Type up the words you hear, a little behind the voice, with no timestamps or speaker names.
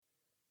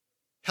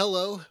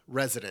Hello,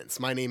 residents.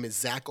 My name is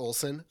Zach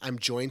Olson. I'm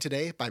joined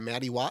today by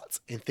Maddie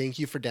Watts, and thank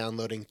you for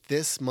downloading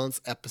this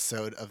month's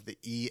episode of the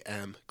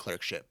EM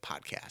Clerkship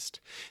Podcast.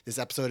 This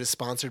episode is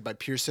sponsored by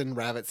Pearson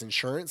Ravitz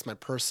Insurance, my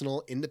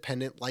personal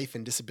independent life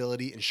and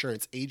disability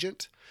insurance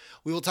agent.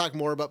 We will talk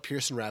more about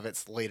Pearson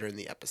Ravitz later in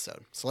the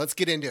episode. So let's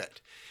get into it.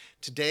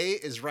 Today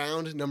is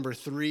round number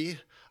 3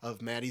 of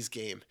Maddie's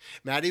game.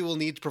 Maddie will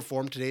need to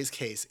perform today's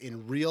case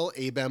in real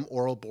ABEM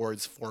oral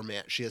boards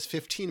format. She has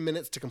 15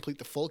 minutes to complete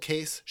the full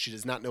case. She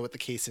does not know what the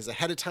case is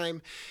ahead of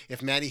time.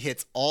 If Maddie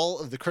hits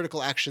all of the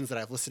critical actions that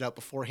I've listed out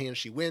beforehand,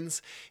 she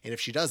wins. And if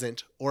she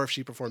doesn't, or if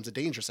she performs a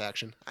dangerous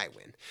action, I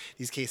win.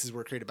 These cases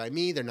were created by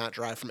me. They're not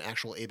derived from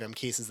actual ABEM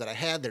cases that I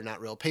had. They're not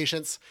real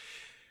patients.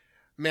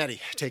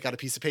 Maddie, take out a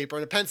piece of paper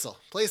and a pencil.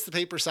 Place the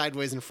paper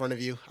sideways in front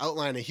of you.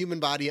 Outline a human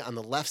body on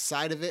the left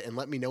side of it and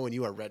let me know when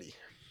you are ready.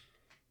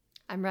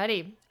 I'm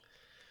ready.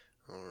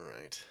 All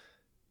right.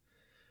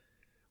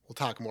 We'll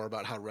talk more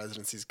about how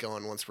residency's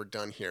going once we're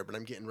done here, but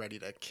I'm getting ready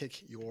to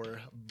kick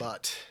your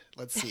butt.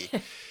 Let's see.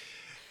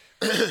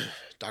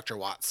 Dr.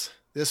 Watts,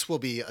 this will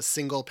be a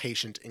single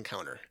patient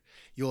encounter.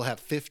 You will have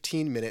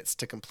 15 minutes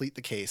to complete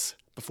the case.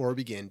 Before we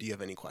begin, do you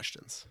have any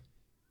questions?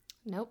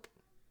 Nope.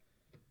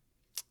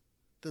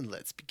 Then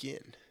let's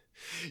begin.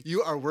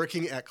 You are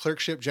working at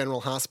Clerkship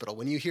General Hospital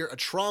when you hear a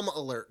trauma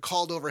alert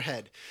called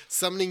overhead,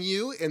 summoning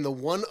you and the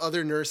one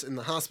other nurse in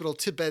the hospital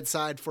to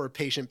bedside for a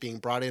patient being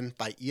brought in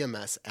by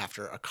EMS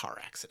after a car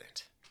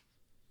accident.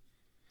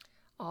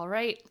 All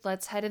right,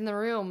 let's head in the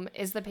room.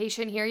 Is the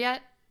patient here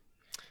yet?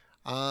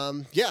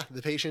 Yeah,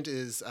 the patient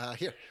is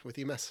here with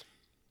EMS.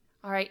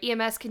 All right,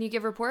 EMS, can you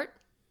give report?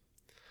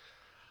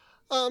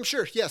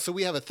 Sure. Yeah. So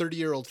we have a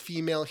 30-year-old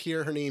female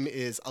here. Her name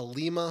is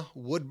Alima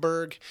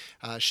Woodberg.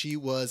 She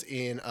was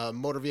in a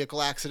motor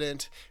vehicle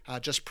accident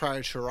just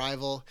prior to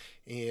arrival,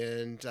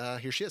 and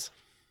here she is.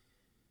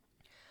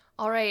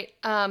 All right,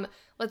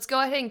 let's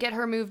go ahead and get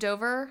her moved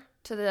over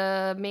to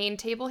the main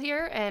table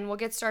here, and we'll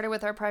get started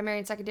with our primary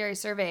and secondary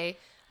survey.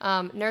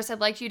 Nurse, I'd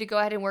like you to go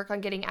ahead and work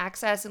on getting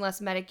access,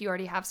 unless medic, you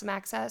already have some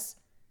access.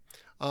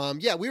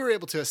 Yeah, we were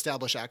able to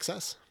establish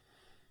access.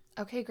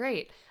 Okay,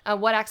 great.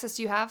 What access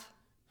do you have?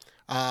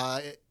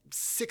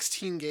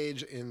 16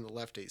 gauge in the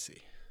left AC.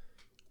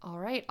 All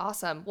right,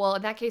 awesome. Well,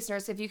 in that case,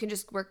 nurse, if you can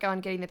just work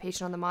on getting the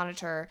patient on the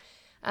monitor.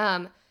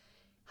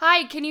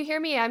 Hi, can you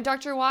hear me? I'm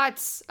Dr.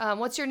 Watts.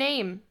 What's your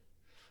name?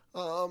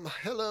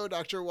 Hello,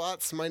 Dr.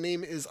 Watts. My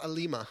name is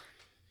Alima.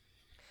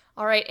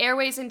 All right,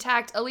 airways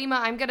intact. Alima,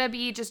 I'm going to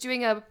be just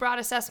doing a broad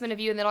assessment of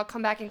you, and then I'll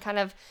come back and kind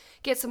of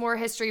get some more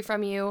history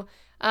from you.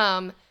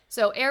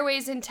 So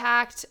airways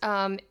intact.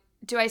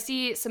 Do I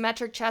see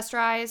symmetric chest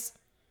rise?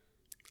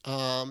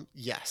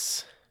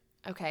 Yes.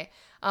 Okay.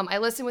 I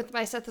listen with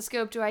my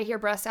stethoscope. Do I hear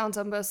breath sounds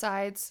on both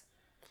sides?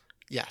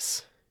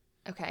 Yes.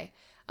 Okay.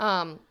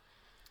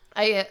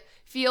 I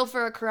feel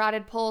for a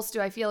carotid pulse.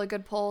 Do I feel a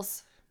good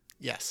pulse?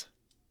 Yes.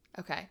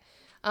 Okay.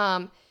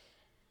 And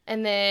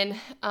then,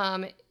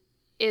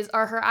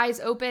 are her eyes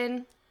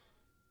open?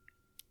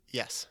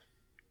 Yes.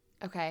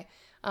 Okay.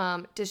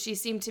 Does she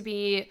seem to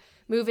be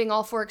moving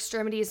all 4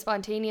 extremities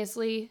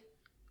spontaneously?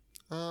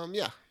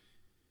 Yeah.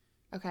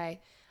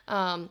 Okay.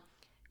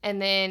 And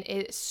then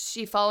is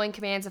she following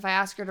commands? If I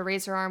ask her to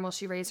raise her arm, will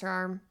she raise her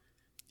arm?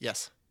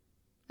 Yes.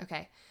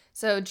 Okay.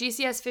 So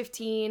GCS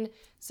 15.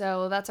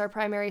 So that's our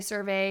primary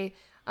survey.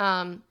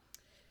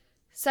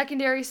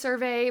 Secondary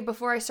survey.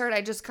 Before I start,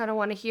 I just kind of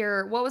want to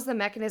hear, what was the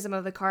mechanism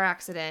of the car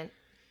accident?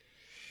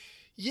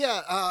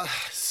 Yeah,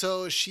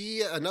 so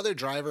another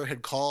driver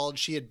had called.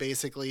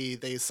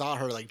 They saw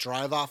her like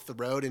drive off the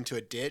road into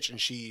a ditch,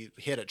 and she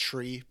hit a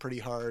tree pretty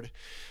hard.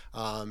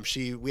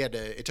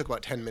 It took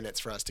about 10 minutes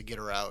for us to get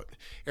her out.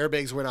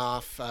 Airbags went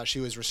off. She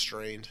was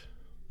restrained.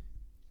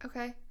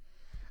 Okay.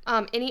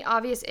 Any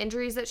obvious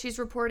injuries that she's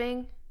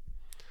reporting?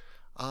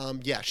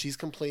 Yeah, she's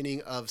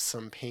complaining of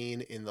some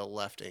pain in the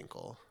left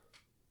ankle.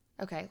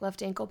 Okay,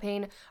 left ankle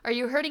pain. Are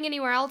you hurting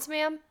anywhere else,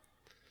 ma'am?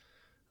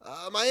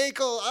 My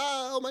ankle.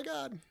 Oh my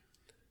God.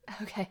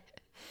 Okay.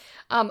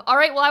 All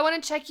right. Well, I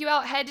want to check you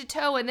out head to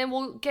toe, and then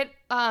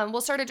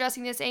we'll start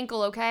addressing this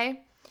ankle.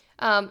 Okay.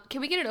 Can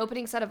we get an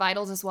opening set of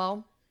vitals as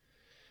well?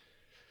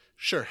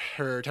 Sure.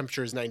 Her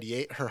temperature is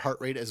 98. Her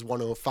heart rate is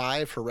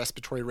 105. Her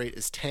respiratory rate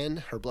is 10.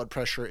 Her blood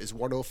pressure is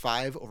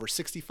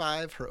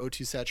 105/65. Her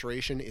O2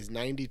 saturation is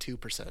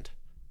 92%.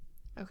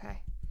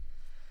 Okay.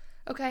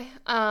 Okay.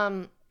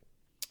 All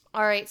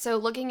right. So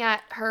looking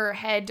at her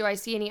head, do I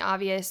see any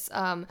obvious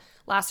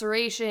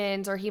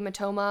lacerations or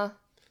hematoma?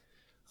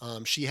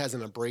 She has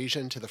an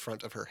abrasion to the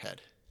front of her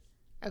head.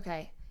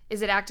 Okay.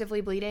 Is it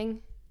actively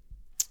bleeding?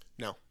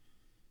 No.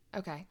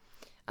 Okay.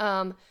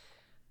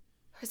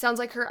 It sounds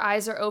like her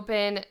eyes are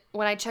open.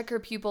 When I check her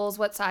pupils,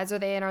 what size are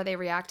they and are they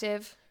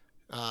reactive?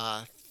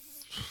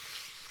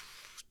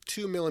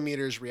 2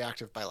 millimeters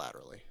reactive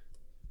bilaterally.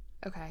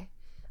 Okay.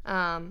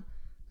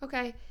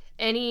 Okay.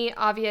 Any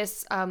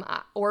obvious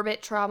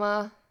orbit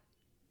trauma?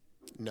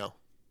 No.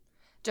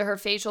 Do her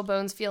facial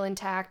bones feel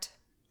intact?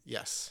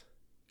 Yes.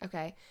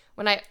 Okay.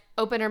 When I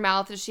open her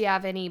mouth, does she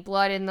have any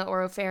blood in the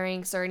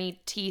oropharynx or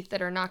any teeth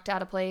that are knocked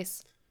out of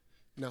place?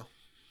 No.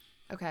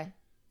 Okay.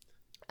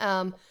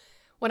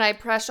 When I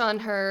press on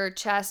her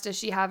chest, does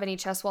she have any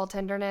chest wall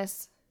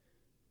tenderness?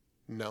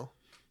 No.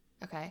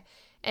 Okay.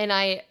 And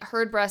I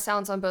heard breath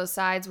sounds on both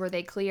sides. Were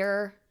they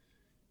clear?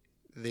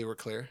 They were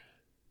clear.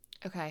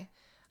 Okay.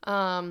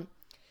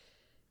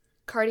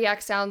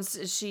 Cardiac sounds,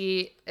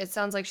 it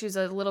sounds like she's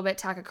a little bit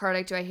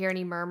tachycardic. Do I hear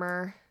any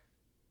murmur?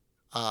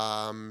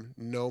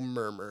 No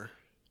murmur.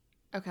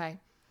 Okay.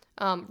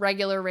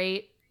 Regular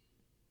rate?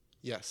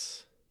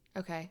 Yes.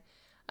 Okay.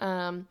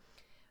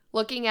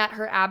 Looking at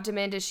her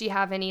abdomen, does she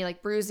have any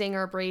like bruising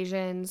or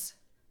abrasions?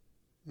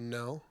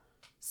 No.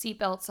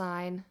 Seatbelt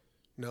sign?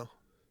 No.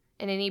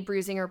 And any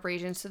bruising or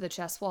abrasions to the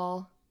chest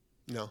wall?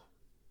 No.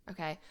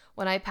 Okay.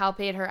 When I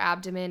palpate her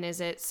abdomen,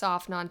 is it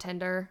soft,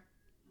 non-tender?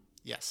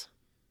 Yes.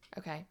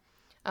 Okay.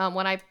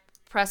 When I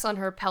press on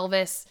her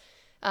pelvis,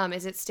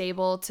 is it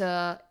stable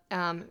to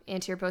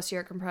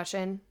anterior-posterior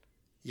compression?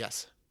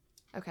 Yes.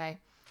 Okay.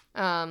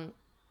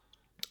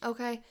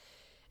 Okay.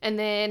 And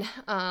then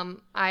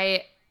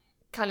I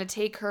kind of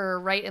take her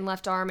right and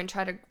left arm and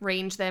try to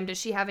range them. Does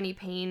she have any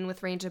pain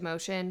with range of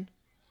motion?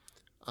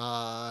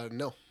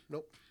 No.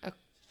 Nope. Okay.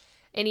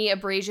 Any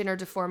abrasion or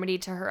deformity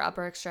to her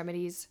upper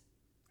extremities?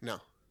 No.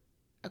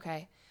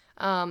 Okay.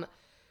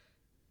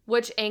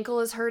 Which ankle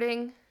is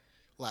hurting?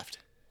 Left.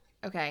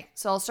 Okay.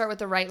 So I'll start with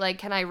the right leg.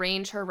 Can I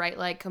range her right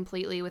leg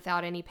completely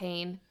without any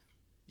pain?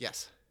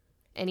 Yes.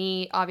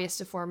 Any obvious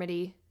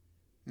deformity?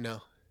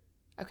 No.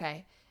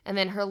 Okay. And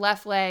then her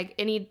left leg,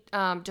 any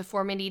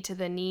deformity to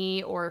the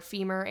knee or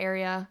femur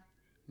area?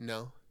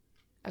 No.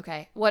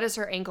 Okay. What does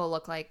her ankle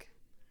look like?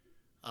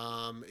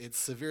 It's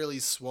severely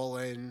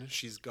swollen.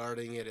 She's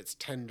guarding it. It's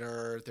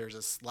tender. There's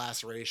a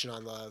laceration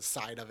on the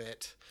side of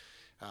it.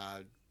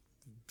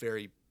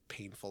 Very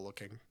painful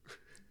looking.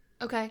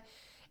 Okay.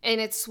 And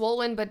it's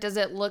swollen, but does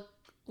it look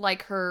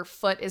like her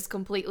foot is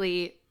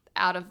completely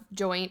out of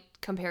joint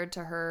compared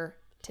to her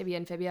tibia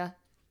and fibia?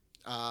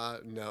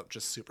 No,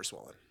 just super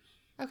swollen.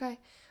 Okay.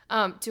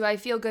 Do I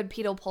feel good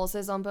pedal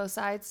pulses on both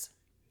sides?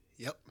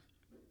 Yep.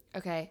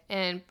 Okay.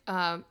 And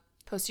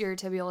posterior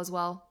tibial as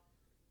well?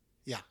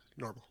 Yeah,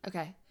 normal.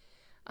 Okay.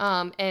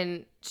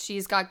 And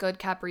she's got good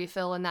cap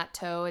refill in that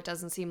toe. It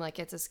doesn't seem like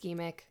it's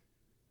ischemic.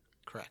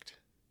 Correct.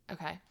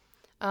 Okay.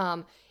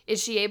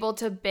 Is she able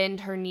to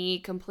bend her knee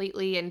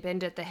completely and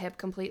bend at the hip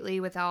completely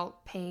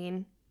without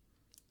pain?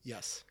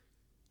 Yes.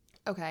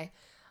 Okay.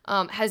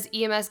 Has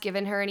EMS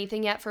given her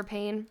anything yet for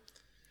pain?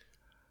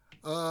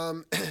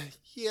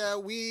 Yeah,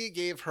 we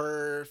gave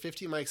her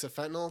 50 mics of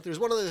fentanyl. There's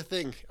one other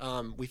thing.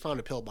 We found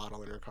a pill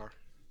bottle in her car.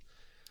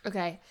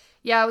 Okay.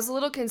 Yeah, I was a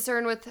little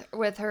concerned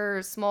with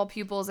her small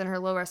pupils and her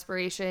low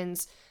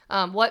respirations.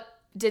 What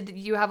did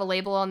you have a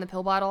label on the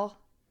pill bottle?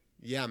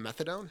 Yeah,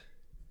 methadone.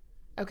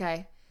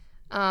 Okay.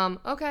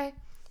 Okay.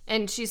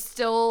 And she's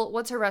still,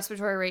 what's her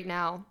respiratory rate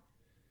now?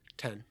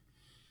 10.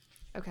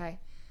 Okay.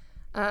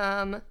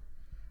 All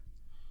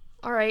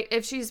right.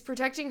 If she's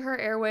protecting her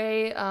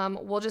airway,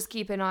 we'll just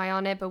keep an eye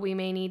on it, but we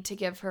may need to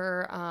give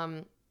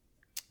her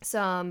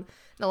some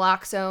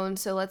naloxone.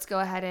 So let's go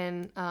ahead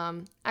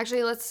and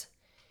actually let's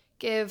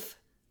give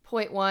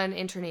 0.1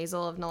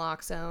 intranasal of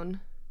naloxone.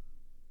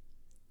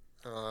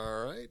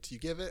 All right. You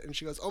give it, and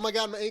she goes, "Oh my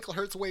God, my ankle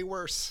hurts way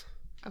worse."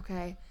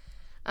 Okay.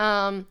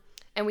 And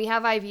we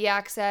have IV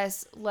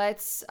access.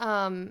 Let's,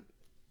 does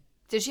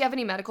she have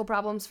any medical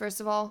problems, first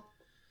of all?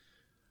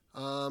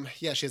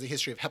 Yeah, she has a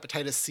history of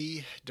hepatitis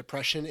C,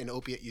 depression, and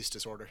opiate use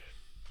disorder.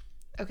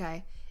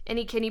 Okay.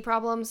 Any kidney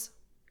problems?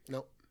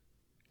 Nope.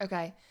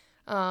 Okay.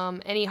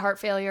 Any heart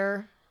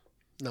failure?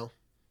 No.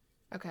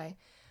 Okay.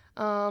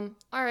 All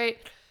right.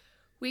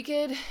 We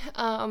could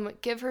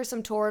give her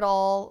some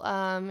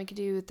Toradol. We could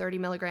do 30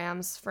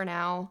 milligrams for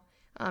now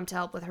to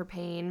help with her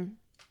pain.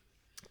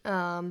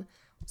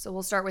 So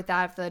we'll start with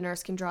that if the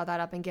nurse can draw that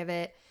up and give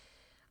it.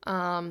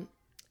 And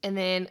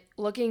then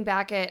looking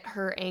back at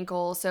her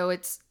ankle, so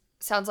it's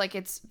sounds like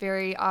it's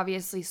very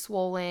obviously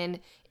swollen.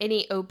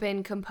 Any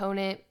open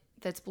component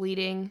that's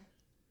bleeding?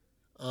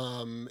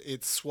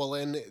 It's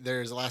swollen.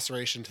 There's a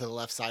laceration to the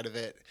left side of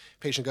it.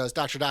 Patient goes,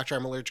 Doctor,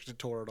 I'm allergic to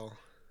Toradol."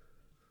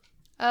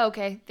 Oh,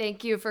 okay.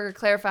 Thank you for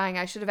clarifying.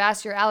 I should have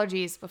asked your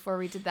allergies before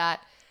we did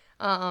that.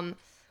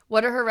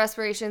 What are her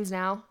respirations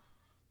now?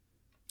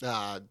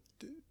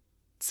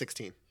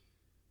 16.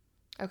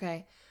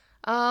 Okay.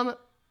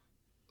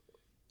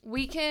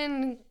 We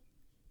can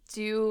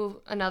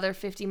do another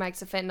 50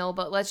 mics of fentanyl,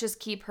 but let's just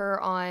keep her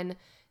on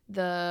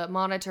the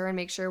monitor and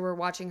make sure we're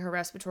watching her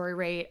respiratory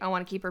rate. I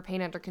want to keep her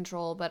pain under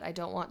control, but I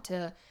don't want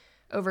to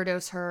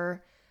overdose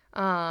her.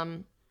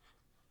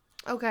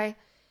 Okay.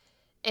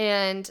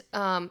 And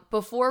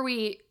before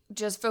we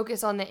just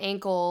focus on the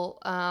ankle,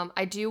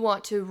 I do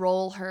want to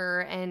roll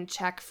her and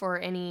check for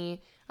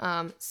any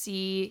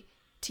C,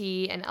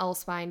 T, and L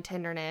spine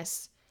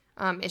tenderness.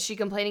 Is she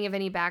complaining of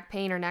any back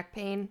pain or neck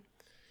pain?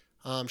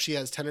 She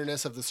has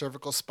tenderness of the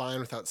cervical spine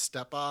without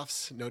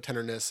step-offs, no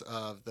tenderness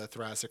of the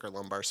thoracic or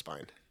lumbar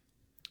spine.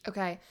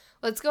 Okay,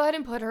 let's go ahead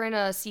and put her in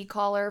a C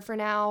collar for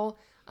now,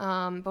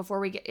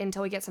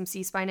 until we get some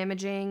C-spine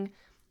imaging.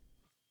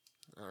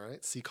 All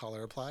right, C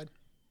collar applied.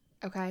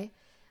 Okay.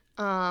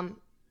 All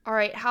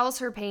right, how's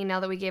her pain now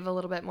that we gave a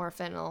little bit more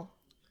fentanyl?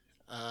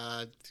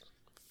 Uh,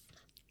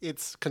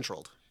 it's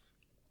controlled.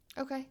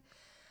 Okay.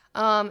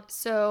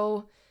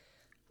 So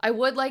I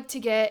would like to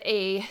get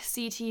a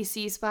CT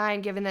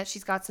C-spine given that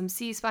she's got some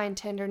C-spine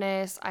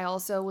tenderness. I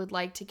also would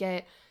like to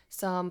get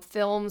some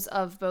films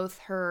of both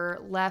her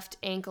left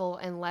ankle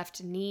and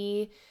left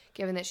knee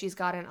given that she's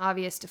got an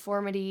obvious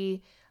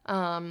deformity.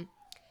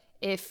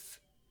 If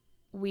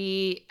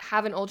we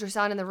have an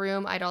ultrasound in the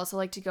room, I'd also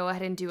like to go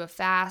ahead and do a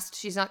FAST.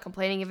 She's not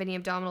complaining of any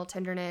abdominal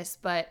tenderness,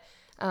 but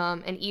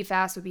an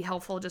EFAST would be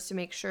helpful just to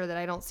make sure that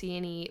I don't see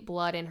any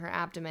blood in her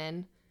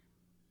abdomen.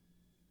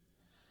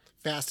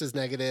 FAST is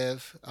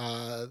negative.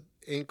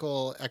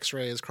 Ankle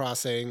x-ray is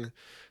crossing.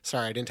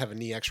 Sorry, I didn't have a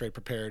knee x-ray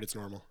prepared. It's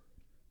normal.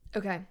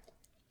 Okay.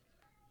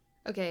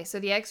 Okay, so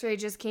the x-ray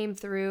just came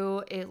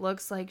through. It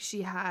looks like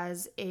she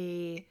has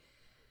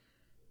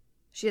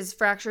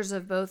fractures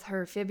of both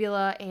her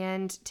fibula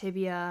and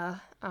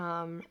tibia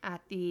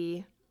at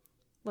the,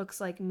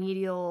 looks like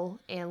medial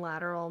and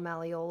lateral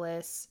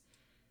malleolus.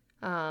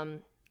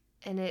 And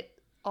it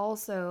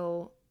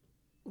also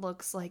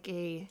looks like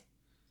a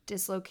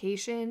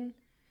dislocation.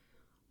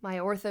 My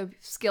ortho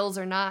skills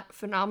are not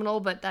phenomenal,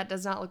 but that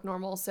does not look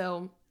normal.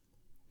 So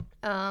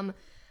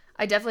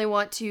I definitely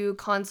want to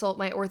consult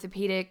my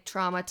orthopedic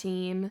trauma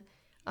team.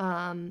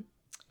 In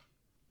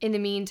the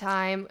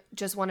meantime,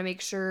 just want to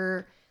make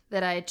sure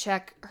that I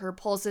check her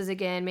pulses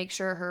again, make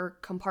sure her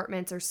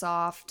compartments are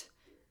soft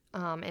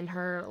in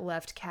her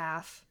left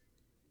calf.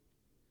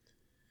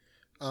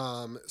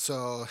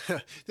 So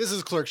this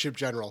is Clerkship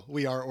General.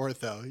 We are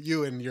ortho.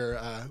 You and your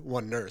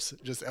one nurse,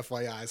 just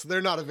FYI. So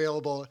they're not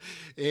available,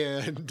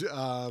 and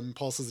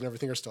pulses and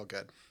everything are still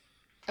good.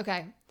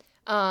 Okay.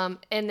 And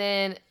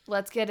then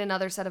let's get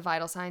another set of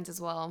vital signs as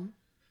well.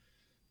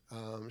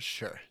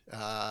 Sure.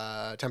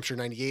 Temperature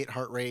 98,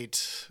 heart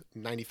rate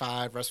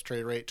 95,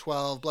 respiratory rate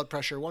 12, blood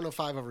pressure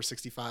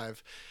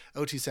 105/65,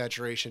 O2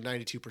 saturation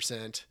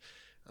 92%,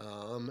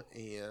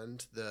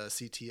 and the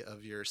CT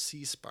of your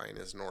C-spine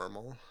is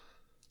normal.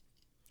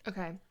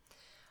 Okay.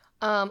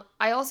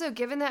 I also,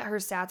 given that her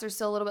stats are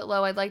still a little bit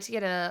low, I'd like to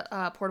get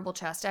a portable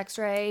chest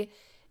x-ray.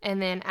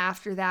 And then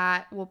after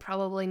that, we'll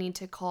probably need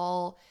to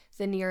call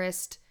the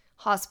nearest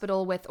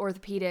hospital with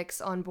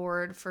orthopedics on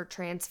board for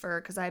transfer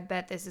because I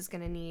bet this is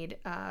going to need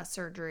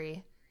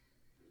surgery.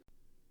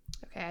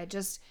 Okay, I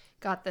just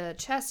got the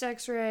chest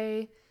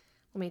x-ray.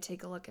 Let me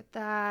take a look at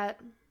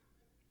that.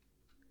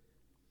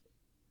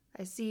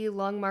 I see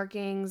lung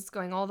markings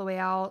going all the way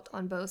out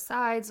on both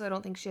sides, so I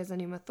don't think she has a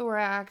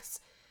pneumothorax.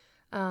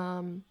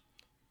 I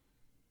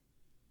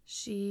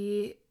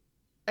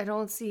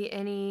don't see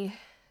any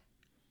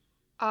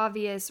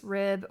obvious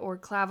rib or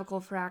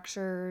clavicle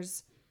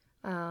fractures.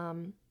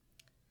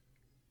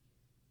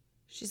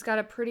 She's got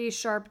a pretty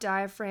sharp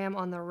diaphragm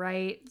on the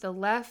right. The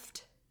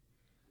left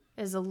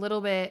is a little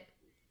bit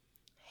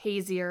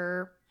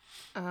hazier.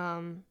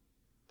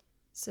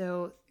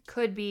 So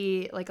could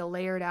be like a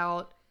layered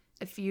out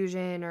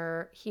effusion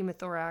or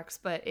hemothorax,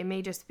 but it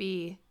may just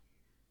be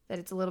that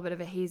it's a little bit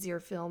of a hazier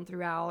film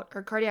throughout.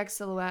 Her cardiac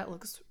silhouette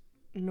looks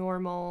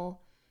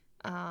normal.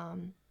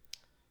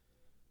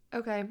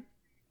 Okay.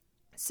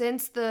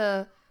 Since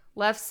the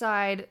left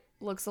side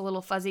looks a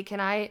little fuzzy, can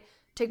I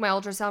take my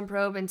ultrasound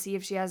probe and see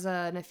if she has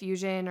an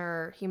effusion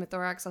or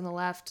hemothorax on the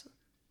left?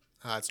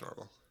 It's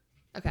normal.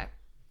 Okay.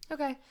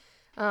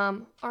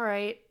 All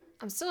right.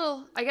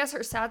 I guess her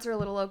stats are a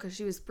little low because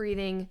she was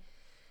breathing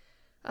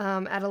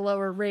at a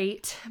lower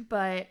rate,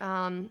 but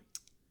I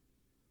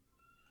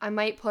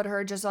might put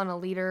her just on a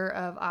liter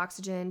of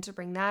oxygen to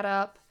bring that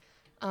up.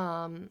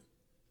 And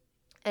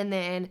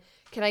then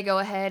can I go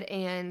ahead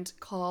and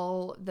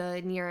call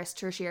the nearest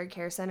tertiary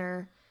care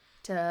center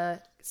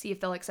to see if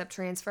they'll accept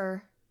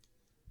transfer?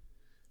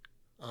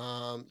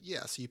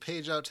 Yeah, so you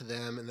page out to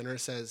them, and the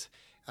nurse says,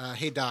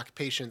 hey, doc,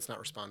 patient's not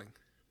responding.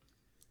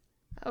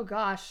 Oh,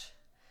 gosh.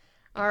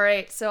 All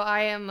right, so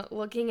I am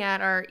looking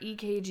at our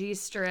EKG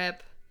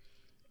strip,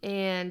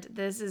 and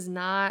this is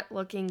not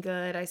looking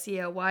good. I see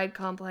a wide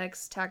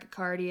complex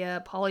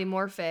tachycardia,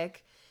 polymorphic.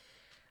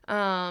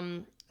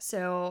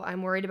 So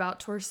I'm worried about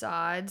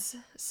torsades.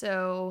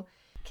 So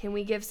can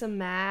we give some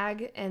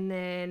mag and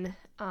then,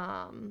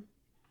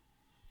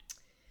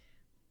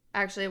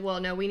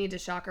 we need to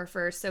shock her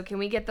first. So can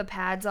we get the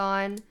pads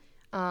on?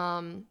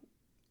 And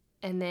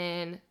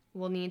then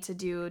we'll need to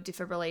do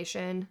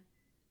defibrillation.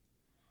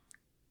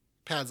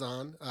 Pads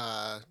on,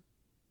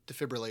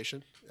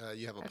 defibrillation.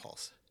 You have a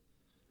pulse.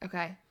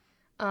 Okay.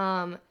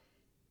 Can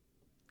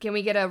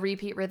we get a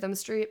repeat rhythm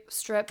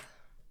strip?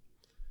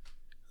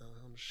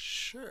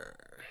 Sure.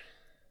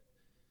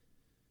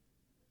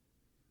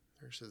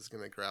 Nurse is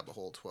going to grab a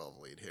whole 12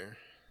 lead here.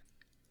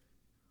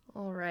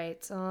 All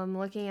right, so I'm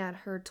looking at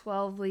her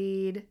 12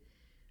 lead.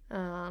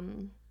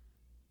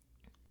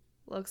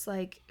 Looks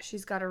like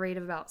she's got a rate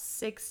of about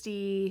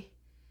 60.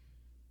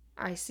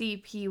 I see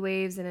P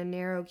waves and a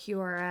narrow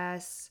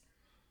QRS.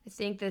 I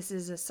think this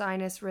is a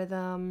sinus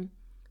rhythm,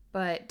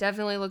 but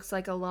definitely looks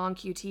like a long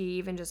QT,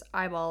 even just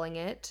eyeballing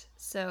it.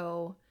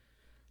 So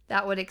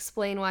that would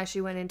explain why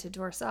she went into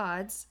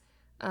torsades.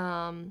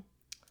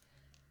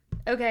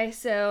 Okay,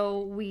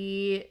 so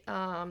we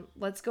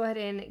let's go ahead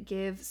and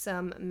give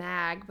some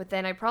mag, but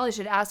then I probably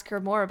should ask her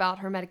more about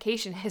her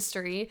medication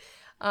history.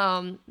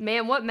 Ma'am,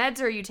 what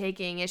meds are you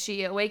taking? Is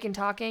she awake and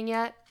talking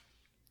yet?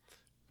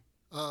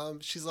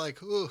 She's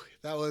like, ooh,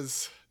 that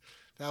was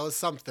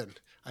something.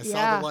 I saw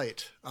Yeah. the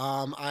light.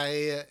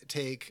 I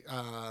take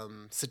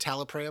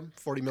citalopram,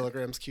 40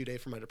 milligrams Q day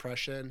for my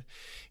depression,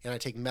 and I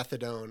take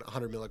methadone,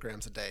 100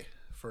 milligrams a day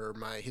for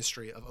my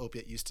history of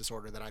opiate use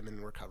disorder that I'm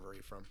in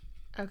recovery from.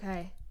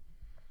 Okay.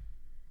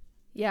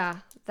 Yeah,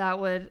 that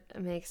would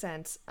make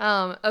sense.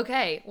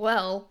 Okay,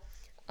 well,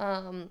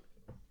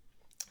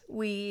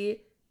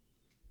 we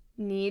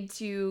need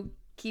to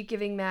keep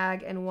giving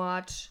mag and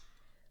watch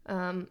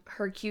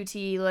her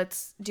QT.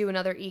 Let's do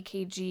another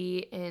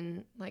EKG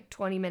in like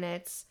 20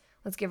 minutes.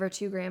 Let's give her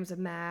 2 grams of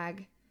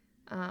mag.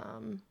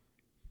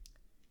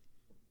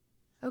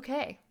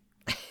 Okay.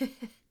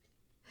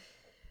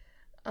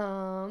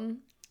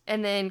 And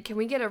then can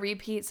we get a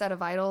repeat set of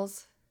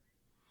vitals?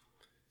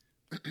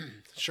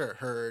 Sure.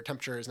 Her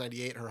temperature is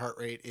 98. Her heart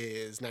rate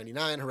is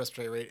 99. Her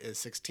respiratory rate is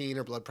 16.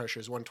 Her blood pressure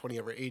is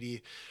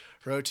 120/80.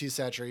 Her O2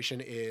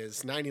 saturation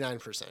is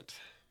 99%.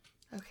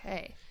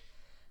 Okay.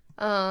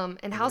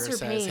 And how's her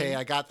pain? Hey,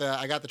 I got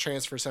the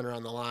transfer center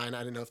on the line. I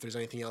didn't know if there's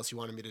anything else you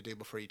wanted me to do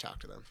before you talk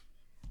to them.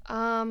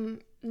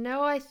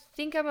 No, I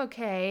think I'm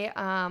okay.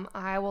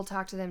 I will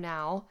talk to them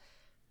now.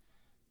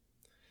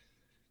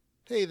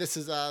 Hey, this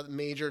is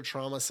Major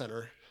Trauma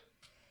Center.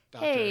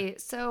 Doctor. Hey,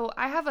 so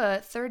I have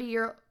a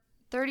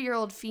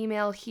 30-year-old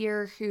female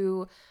here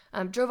who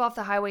drove off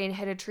the highway and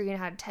hit a tree and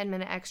had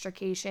 10-minute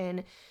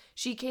extrication.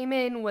 She came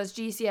in, was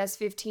GCS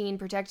 15,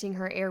 protecting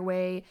her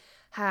airway,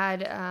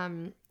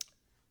 had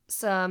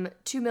some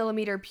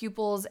 2-millimeter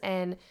pupils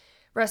and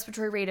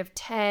respiratory rate of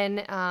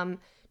 10.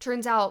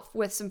 Turns out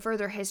with some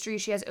further history,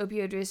 she has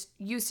opioid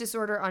use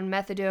disorder on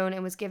methadone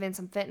and was given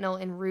some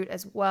fentanyl en route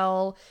as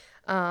well.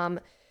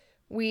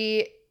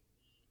 We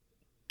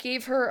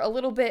gave her a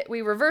little bit,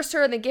 we reversed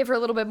her and then gave her a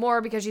little bit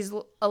more because she's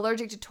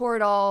allergic to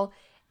Toradol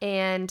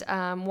and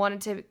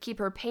wanted to keep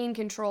her pain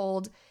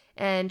controlled.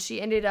 And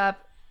she ended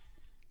up,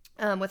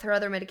 with her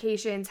other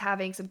medications,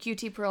 having some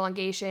QT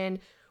prolongation,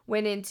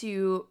 went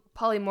into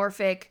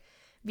polymorphic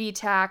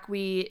VTAC.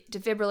 We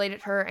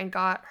defibrillated her and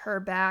got her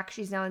back.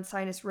 She's now in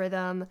sinus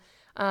rhythm.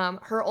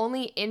 Her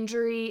only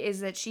injury is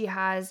that she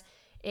has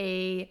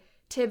a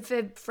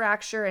tib-fib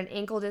fracture and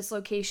ankle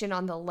dislocation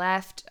on the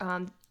left.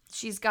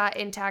 She's got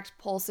intact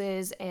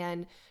pulses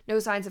and no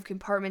signs of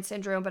compartment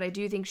syndrome, but I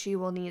do think she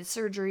will need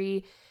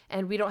surgery,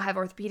 and we don't have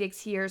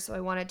orthopedics here, so I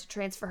wanted to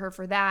transfer her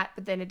for that.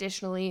 But then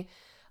additionally,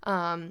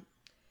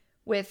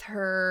 with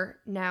her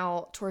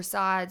now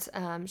torsades,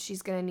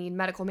 she's going to need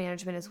medical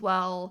management as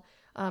well.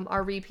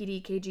 Our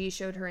repeat EKG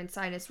showed her in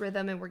sinus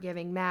rhythm, and we're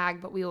giving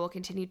mag, but we will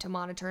continue to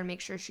monitor and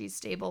make sure she's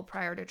stable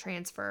prior to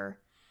transfer.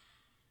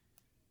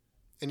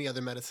 Any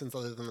other medicines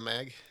other than the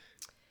mag?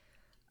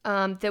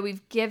 That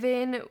we've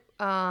given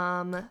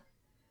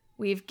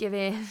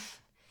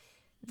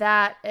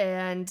that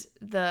and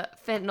the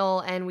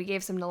fentanyl, and we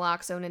gave some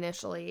naloxone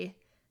initially,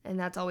 and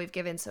that's all we've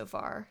given so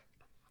far.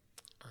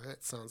 All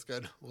right, sounds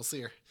good. We'll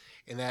see her.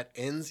 And that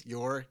ends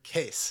your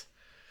case.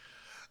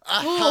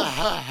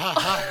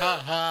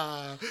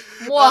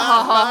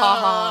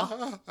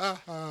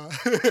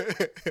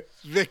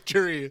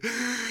 Victory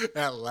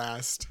at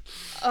last.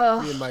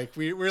 Me and Mike,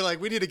 we're like,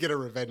 we need to get a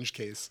revenge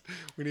case.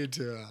 We need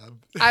to.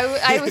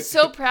 I was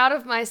so proud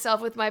of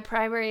myself with my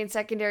primary and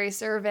secondary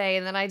survey,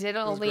 and then I did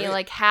only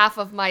like half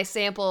of my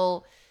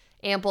sample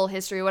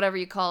history, whatever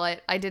you call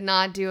it. I did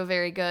not do a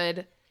very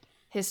good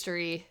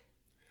history.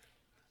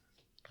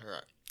 All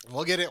right.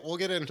 We'll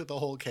get into the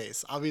whole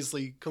case.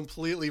 Obviously,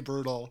 completely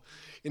brutal,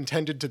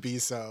 intended to be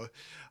so.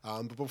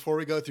 But before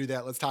we go through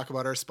that, let's talk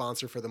about our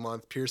sponsor for the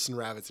month, Pearson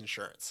Ravitz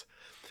Insurance.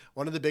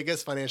 One of the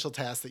biggest financial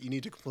tasks that you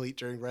need to complete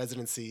during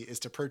residency is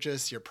to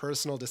purchase your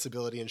personal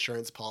disability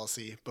insurance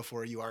policy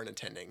before you aren't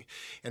attending.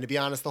 And to be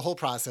honest, the whole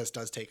process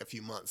does take a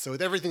few months. So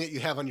with everything that you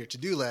have on your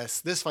to-do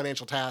list, this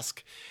financial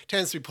task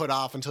tends to be put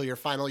off until your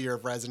final year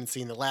of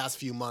residency in the last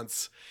few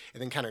months,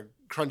 and then kind of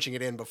crunching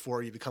it in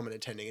before you become an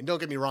attending. And don't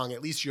get me wrong,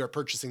 at least you are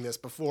purchasing this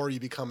before you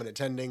become an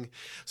attending,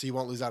 so you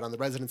won't lose out on the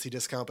residency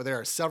discount. But there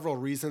are several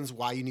reasons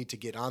why you need to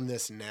get on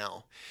this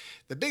now.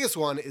 The biggest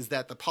one is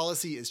that the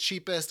policy is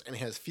cheapest and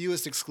has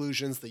fewest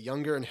exclusions the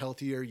younger and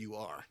healthier you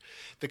are.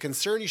 The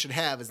concern you should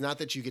have is not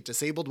that you get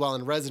disabled while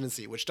in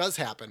residency, which does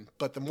happen,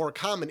 but the more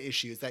common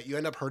issue is that you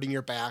end up hurting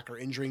your back or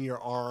injuring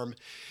your arm.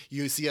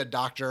 You see a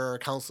doctor or a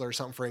counselor or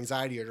something for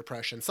anxiety or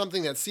depression,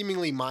 something that's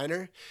seemingly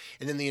minor,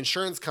 and then the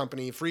insurance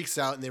company freaks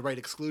out and they write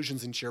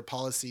exclusions into your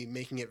policy,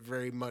 making it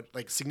very much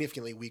like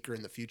significantly weaker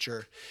in the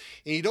future.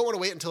 And you don't want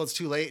to wait until it's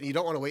too late, and you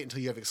don't want to wait until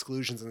you have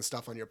exclusions and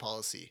stuff on your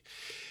policy.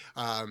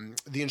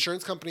 The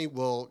insurance company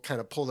will kind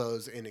of pull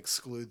those and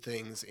exclude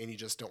things, and you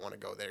just don't want to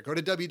go there. Go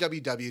to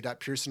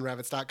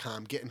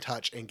www.pearsonravitz.com, get in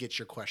touch, and get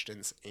your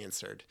questions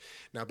answered.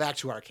 Now back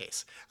to our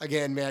case.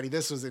 Again, Maddie,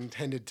 this was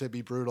intended to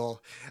be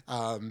brutal.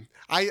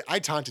 I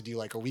taunted you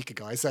like a week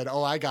ago. I said,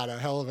 "Oh, I got a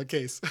hell of a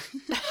case."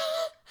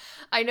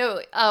 I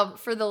know.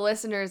 For the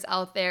listeners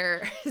out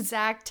there,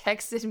 Zach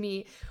texted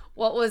me.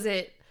 What was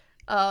it?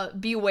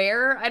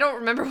 Beware. I don't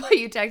remember what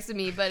you texted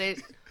me, but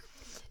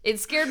it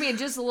scared me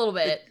just a little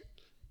bit.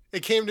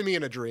 It came to me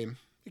in a dream.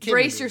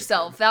 Brace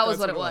yourself. That was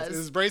what it was. It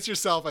was brace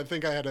yourself. I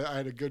think I had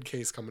a good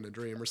case come in a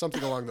dream or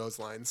something along those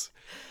lines.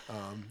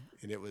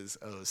 And it was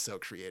so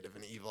creative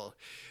and evil.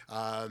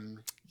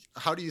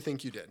 How do you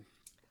think you did?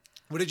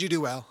 What did you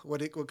do well?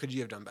 What could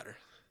you have done better?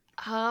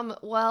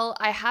 Well,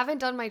 I haven't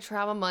done my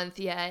trauma month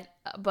yet,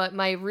 but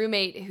my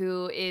roommate,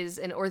 who is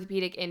an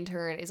orthopedic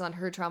intern, is on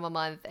her trauma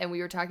month, and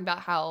we were talking about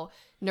how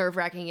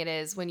nerve-wracking it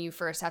is when you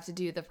first have to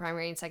do the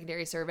primary and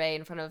secondary survey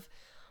in front of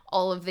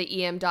all of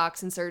the EM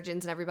docs and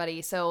surgeons and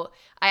everybody. So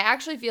I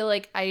actually feel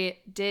like I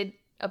did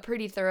a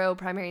pretty thorough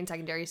primary and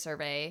secondary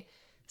survey.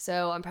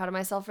 So I'm proud of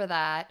myself for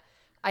that.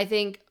 I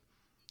think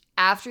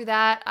after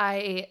that,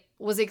 I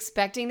was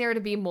expecting there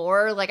to be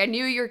more. Like, I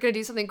knew you were going to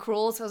do something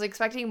cruel, so I was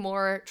expecting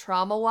more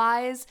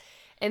trauma-wise.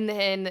 And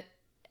then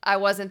I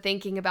wasn't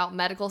thinking about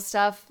medical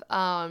stuff.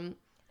 And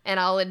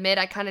I'll admit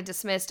I kind of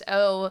dismissed,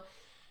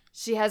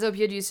 she has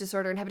opioid use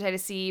disorder and hepatitis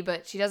C,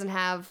 but she doesn't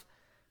have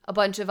a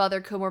bunch of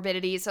other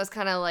comorbidities. So I was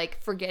kind of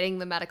like forgetting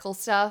the medical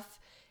stuff.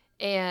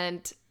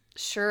 And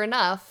sure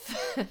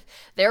enough,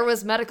 there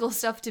was medical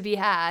stuff to be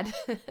had.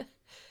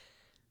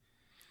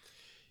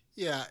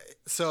 Yeah,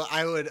 so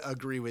I would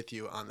agree with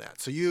you on that.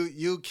 So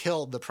you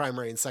killed the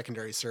primary and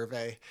secondary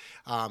survey.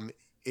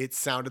 It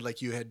sounded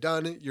like you had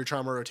done your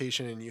trauma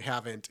rotation and you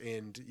haven't,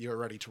 and you're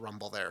ready to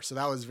rumble there. So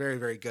that was very,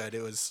 very good.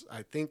 It was,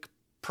 I think,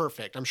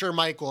 perfect. I'm sure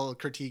Mike will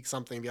critique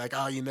something and be like,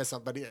 "Oh, you missed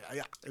something." But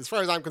yeah, as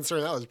far as I'm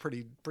concerned, that was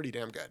pretty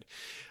damn good.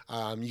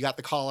 You got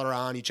the collar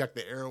on, you checked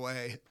the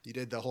airway, you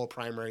did the whole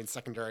primary and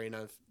secondary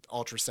and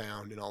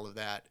ultrasound and all of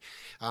that.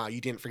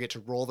 You didn't forget to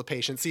roll the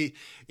patient. See,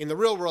 in the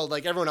real world,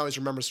 like, everyone always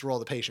remembers to roll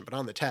the patient, but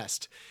on the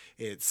test,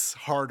 it's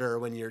harder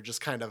when you're just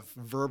kind of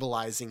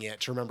verbalizing it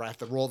to remember I have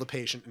to roll the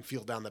patient and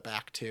feel down the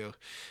back too.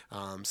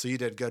 So you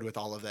did good with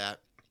all of that.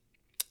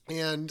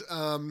 And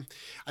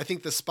I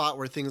think the spot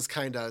where things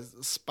kind of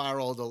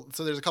spiraled,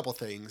 so there's a couple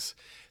things.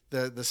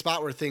 The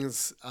spot where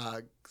things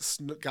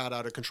got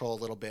out of control a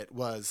little bit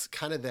was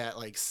kind of that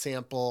like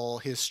sample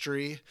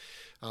history.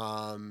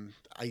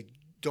 I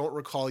don't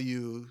recall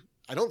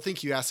I don't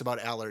think you asked about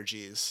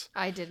allergies.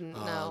 I didn't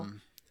know.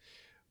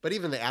 But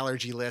even the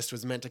allergy list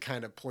was meant to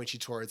kind of point you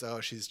towards,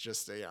 she's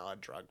just a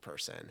drug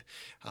person.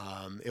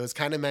 It was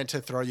kind of meant to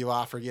throw you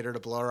off or get her to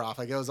blow her off.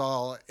 Like, it was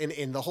all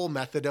in the whole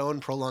methadone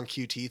prolonged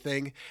QT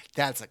thing.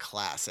 That's a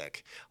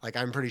classic. Like,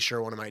 I'm pretty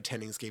sure one of my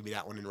attendings gave me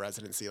that one in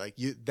residency. Like,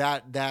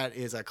 that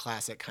is a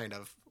classic kind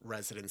of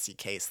residency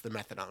case, the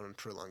methadone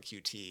prolonged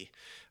QT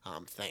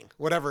thing.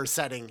 Whatever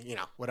setting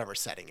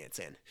it's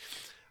in.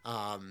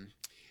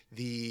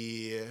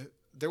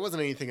 There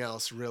wasn't anything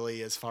else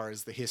really as far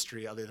as the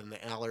history other than the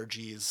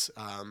allergies,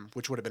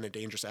 which would have been a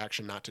dangerous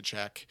action not to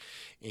check,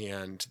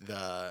 and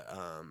the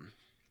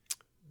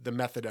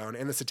methadone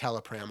and the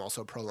citalopram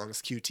also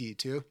prolongs QT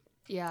too.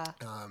 Yeah.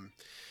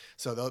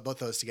 So both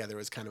those together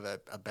was kind of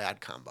a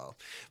bad combo.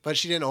 But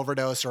she didn't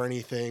overdose or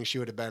anything. She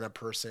would have been a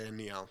person,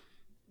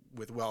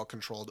 with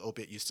well-controlled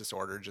opiate use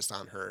disorder just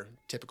on her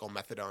typical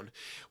methadone,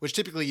 which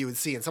typically you would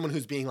see in someone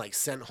who's being like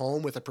sent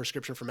home with a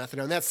prescription for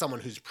methadone. That's someone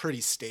who's pretty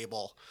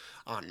stable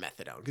on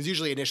methadone, because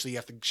usually initially you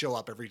have to show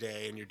up every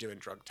day and you're doing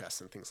drug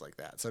tests and things like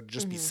that. So to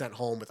just be sent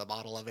home with a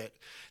bottle of it,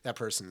 that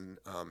person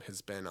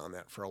has been on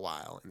that for a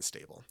while and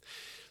stable.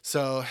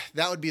 So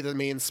that would be the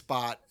main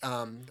spot.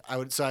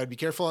 I'd be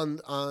careful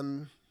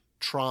on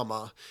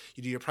trauma.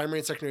 You do your primary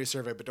and secondary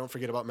survey, but don't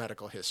forget about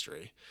medical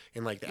history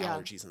and like the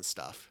allergies and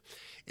stuff.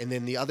 And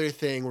then the other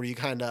thing where you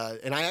kind of,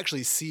 and I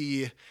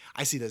see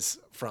this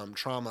from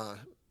trauma,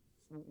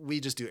 we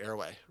just do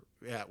airway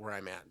at where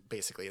I'm at,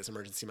 basically, as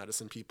emergency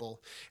medicine people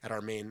at our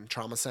main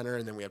trauma center.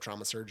 And then we have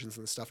trauma surgeons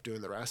and stuff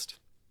doing the rest.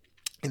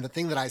 And the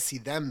thing that I see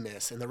them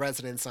miss, and the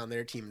residents on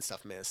their team and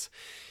stuff miss,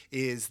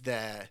 is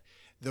the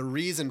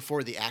reason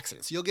for the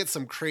accident. So you'll get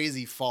some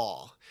crazy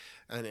fall,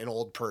 an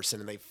old person,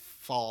 and they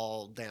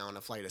fall down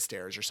a flight of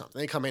stairs or something.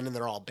 They come in and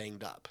they're all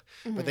banged up,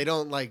 but they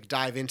don't like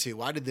dive into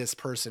why did this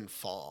person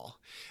fall.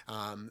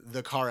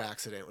 The car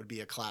accident would be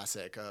a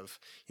classic of,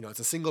 it's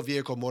a single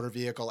vehicle motor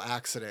vehicle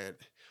accident.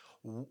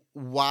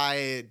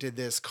 Why did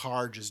this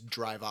car just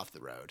drive off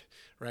the road?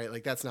 Right?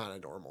 Like, that's not a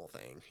normal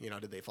thing.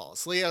 Did they fall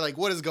asleep? Like,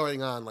 what is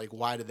going on? Like,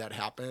 why did that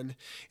happen?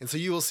 And so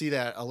you will see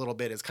that a little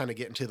bit as kind of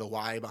getting to the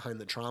why behind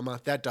the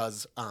trauma. That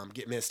does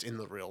get missed in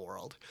the real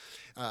world.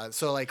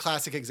 So like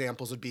classic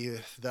examples would be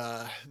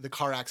the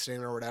car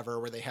accident or whatever,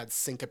 where they had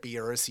syncope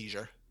or a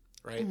seizure.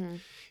 right?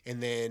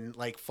 And then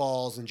like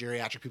falls and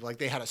geriatric people, like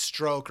they had a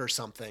stroke or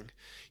something,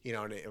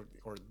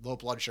 or low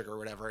blood sugar or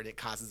whatever, and it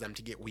causes them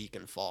to get weak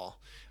and fall,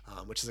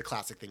 which is a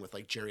classic thing with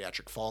like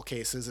geriatric fall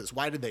cases is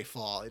why did they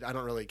fall? I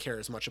don't really care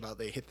as much about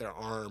they hit their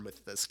arm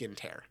with the skin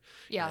tear.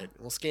 Yeah. Right?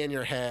 We'll scan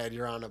your head,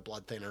 you're on a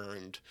blood thinner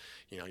and,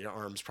 your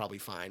arm's probably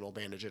fine. We'll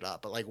bandage it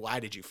up. But like, why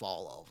did you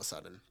fall all of a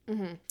sudden?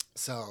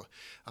 So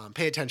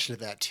pay attention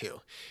to that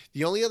too.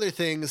 The only other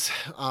things,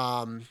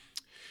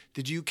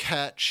 did you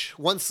catch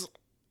once,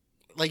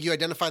 like you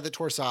identified the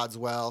torsades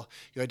well,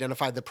 you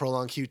identified the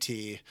prolonged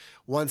QT.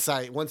 Once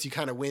you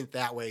kind of went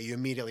that way, you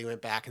immediately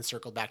went back and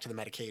circled back to the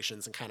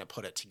medications and kind of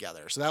put it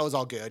together. So that was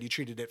all good. You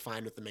treated it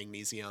fine with the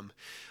magnesium.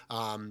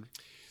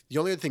 The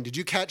only other thing, did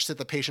you catch that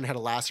the patient had a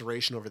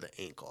laceration over the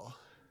ankle?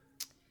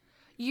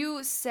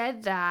 You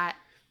said that,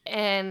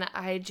 and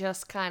I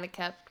just kind of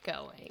kept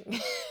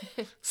going.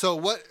 So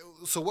what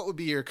would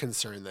be your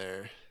concern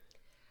there?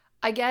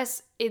 I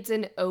guess it's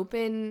an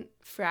open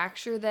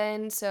fracture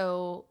then,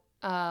 so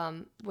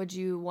would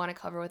you want to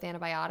cover with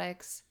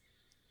antibiotics?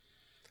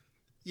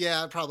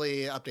 Yeah, I'd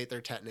probably update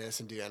their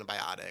tetanus and do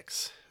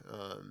antibiotics.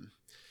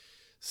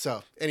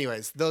 So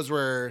anyways, those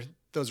were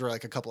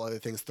like a couple other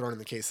things thrown in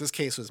the case. This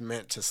case was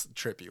meant to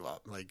trip you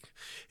up. Like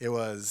you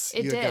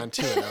had gone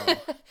 2-0.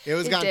 It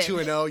was gone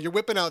 2-0. You're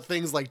whipping out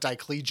things like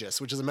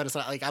diclegis, which is a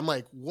medicine. Like I'm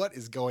like, what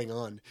is going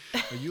on?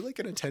 Are you like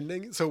an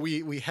attending? So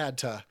we had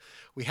to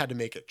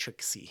make it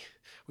tricksy.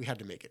 We had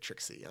to make it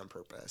tricksy on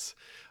purpose.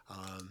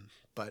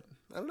 But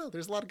I don't know.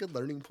 There's a lot of good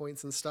learning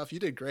points and stuff. You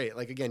did great.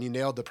 Like, again, you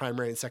nailed the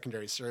primary and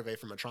secondary survey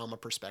from a trauma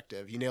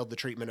perspective. You nailed the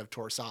treatment of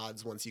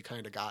torsades once you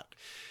kind of got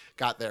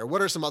there.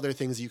 What are some other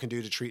things you can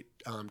do to treat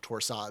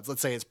torsades?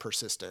 Let's say it's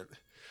persistent.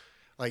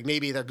 Like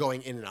maybe they're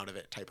going in and out of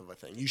it type of a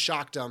thing. You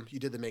shocked them. You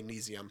did the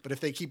magnesium. But if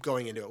they keep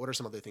going into it, what are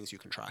some other things you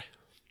can try?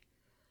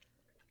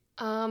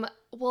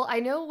 Well,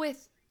 I know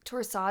with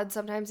torsades,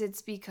 sometimes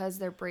it's because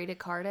they're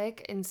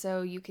bradycardic. And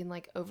so you can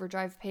like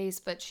overdrive pace,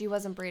 but she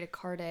wasn't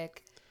bradycardic.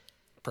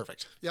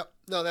 Perfect. Yep.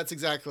 No, that's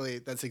exactly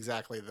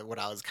what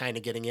I was kind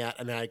of getting at,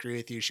 and I agree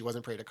with you. She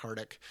wasn't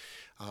bradycardic.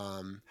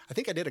 I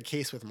think I did a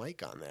case with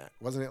Mike on that.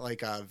 Wasn't it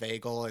like a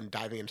vagal and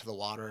diving into the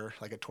water,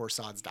 like a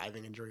torsades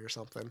diving injury or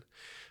something?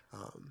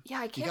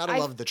 Yeah, I can't. You gotta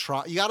love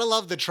the You gotta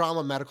love the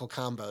trauma medical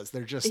combos.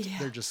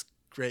 They're just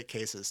great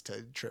cases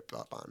to trip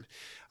up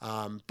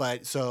on.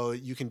 But so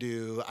you can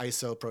do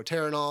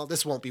isoproterenol.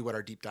 This won't be what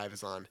our deep dive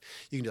is on.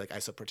 You can do like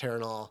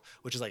isoproterenol,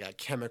 which is like a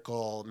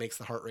chemical, makes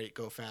the heart rate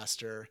go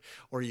faster.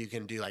 Or you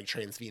can do like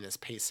transvenous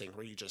pacing,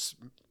 where you just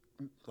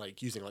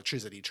like using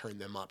electricity turn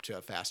them up to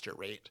a faster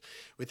rate.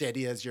 With the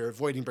idea is you're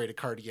avoiding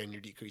bradycardia and you're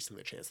decreasing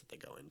the chance that they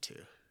go into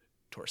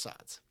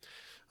torsades.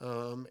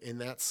 And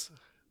that's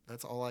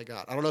all I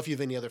got. I don't know if you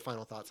have any other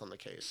final thoughts on the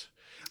case.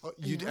 Oh,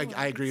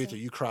 I agree with you.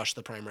 You crushed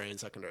the primary and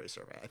secondary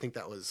survey.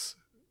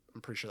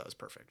 I'm pretty sure that was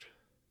perfect.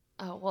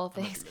 Oh, well,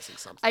 thanks. Missing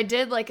something. I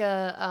did like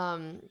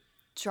a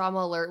trauma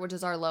alert, which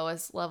is our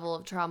lowest level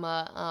of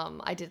trauma.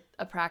 I did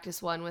a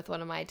practice one with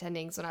one of my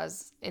attendings when I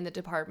was in the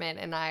department,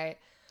 and I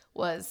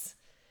was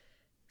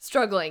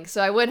struggling.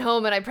 So I went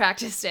home and I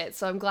practiced it.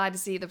 So I'm glad to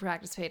see the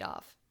practice paid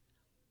off.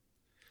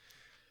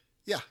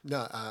 Yeah,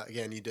 no,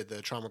 again, you did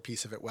the trauma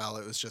piece of it well.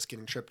 It was just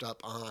getting tripped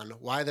up on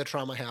why the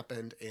trauma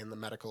happened and the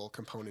medical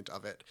component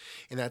of it.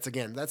 And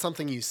that's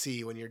something you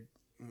see when you're,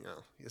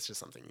 it's just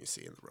something you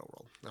see in the real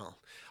world. No,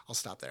 I'll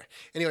stop there.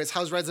 Anyways,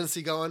 how's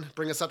residency going?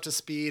 Bring us up to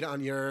speed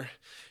on your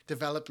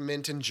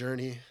development and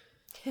journey.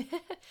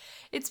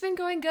 It's been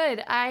going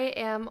good. I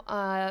am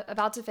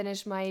about to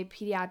finish my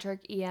pediatric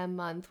EM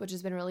month, which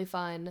has been really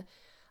fun.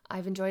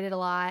 I've enjoyed it a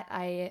lot.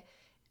 I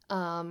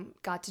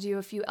got to do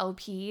a few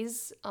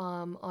LPs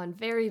on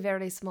very,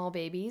 very small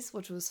babies,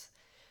 which was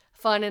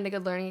fun and a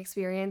good learning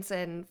experience,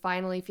 and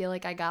finally feel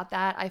like I got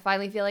that. I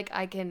finally feel like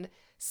I can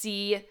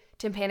see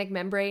tympanic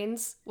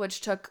membranes,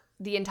 which took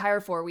the entire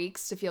 4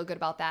 weeks to feel good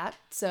about that.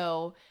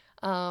 So,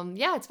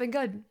 yeah, it's been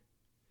good.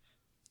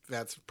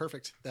 That's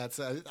perfect.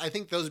 I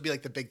think those would be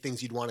like the big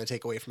things you'd want to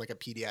take away from like a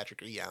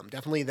pediatric EM.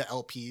 Definitely the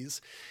LPs.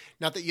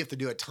 Not that you have to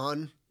do a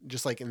ton,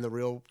 just like in the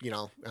real,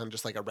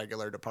 just like a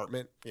regular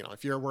department.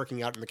 If you're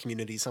working out in the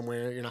community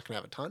somewhere, you're not going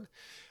to have a ton,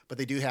 but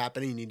they do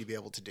happen and you need to be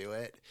able to do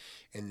it.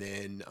 And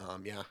then,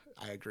 yeah,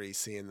 I agree.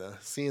 Seeing the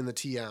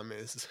TM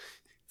it's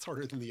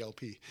harder than the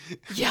LP.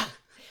 Yeah,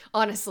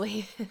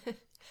 honestly.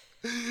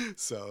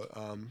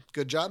 So,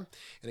 good job.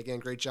 And again,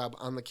 great job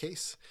on the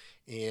case.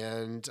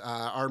 And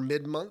our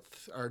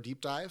mid-month, our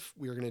deep dive,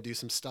 we're going to do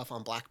some stuff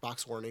on black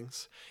box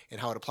warnings and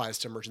how it applies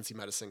to emergency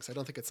medicine. Because I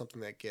don't think it's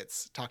something that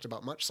gets talked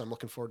about much, so I'm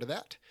looking forward to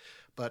that.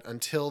 But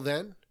until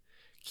then,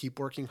 keep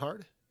working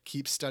hard,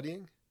 keep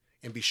studying,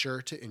 and be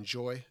sure to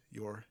enjoy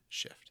your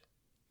shift.